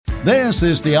This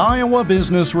is the Iowa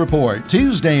Business Report,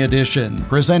 Tuesday edition,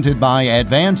 presented by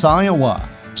Advance Iowa,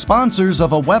 sponsors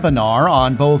of a webinar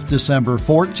on both December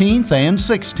 14th and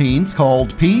 16th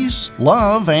called Peace,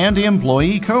 Love, and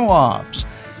Employee Co-ops.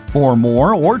 For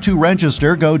more or to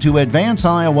register, go to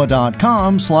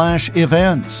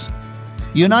advanceiowa.com/events.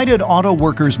 United Auto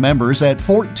Workers members at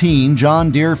 14 John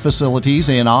Deere facilities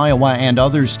in Iowa and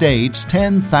other states,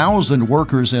 10,000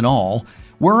 workers in all,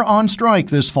 were on strike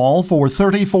this fall for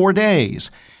 34 days.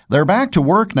 They're back to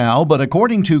work now, but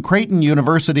according to Creighton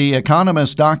University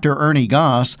economist Dr. Ernie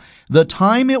Goss, the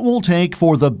time it will take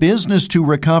for the business to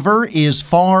recover is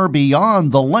far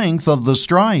beyond the length of the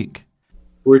strike.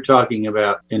 We're talking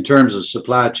about, in terms of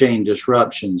supply chain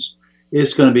disruptions,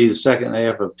 it's going to be the second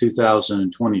half of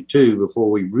 2022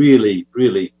 before we really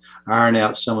iron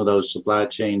out some of those supply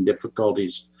chain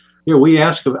difficulties. Here, we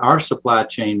ask our supply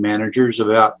chain managers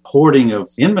about hoarding of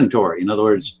inventory. In other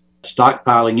words,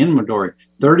 stockpiling inventory.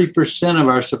 30% of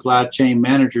our supply chain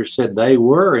managers said they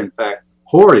were, in fact,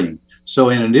 hoarding. So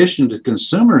in addition to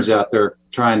consumers out there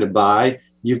trying to buy,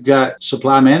 you've got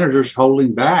supply managers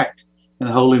holding back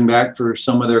for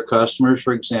some of their customers.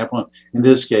 For example, in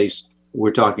this case,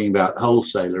 we're talking about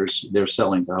wholesalers. They're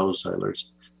selling to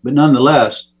wholesalers. But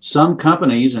nonetheless, some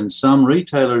companies and some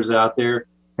retailers out there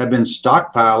have been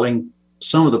stockpiling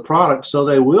some of the products so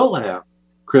they will have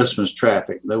Christmas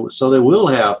traffic, so they will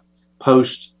have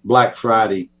post-Black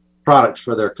Friday products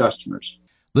for their customers.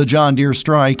 The John Deere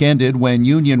strike ended when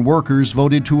union workers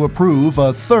voted to approve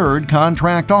a third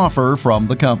contract offer from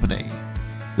the company.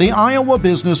 The Iowa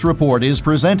Business Report is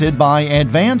presented by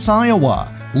Advance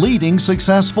Iowa, leading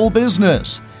successful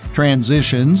business,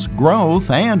 transitions,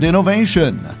 growth, and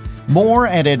innovation. More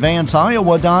at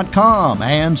advanceiowa.com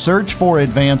and search for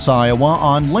Advance Iowa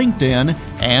on LinkedIn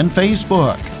and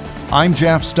Facebook. I'm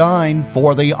Jeff Stein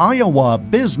for the Iowa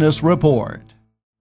Business Report.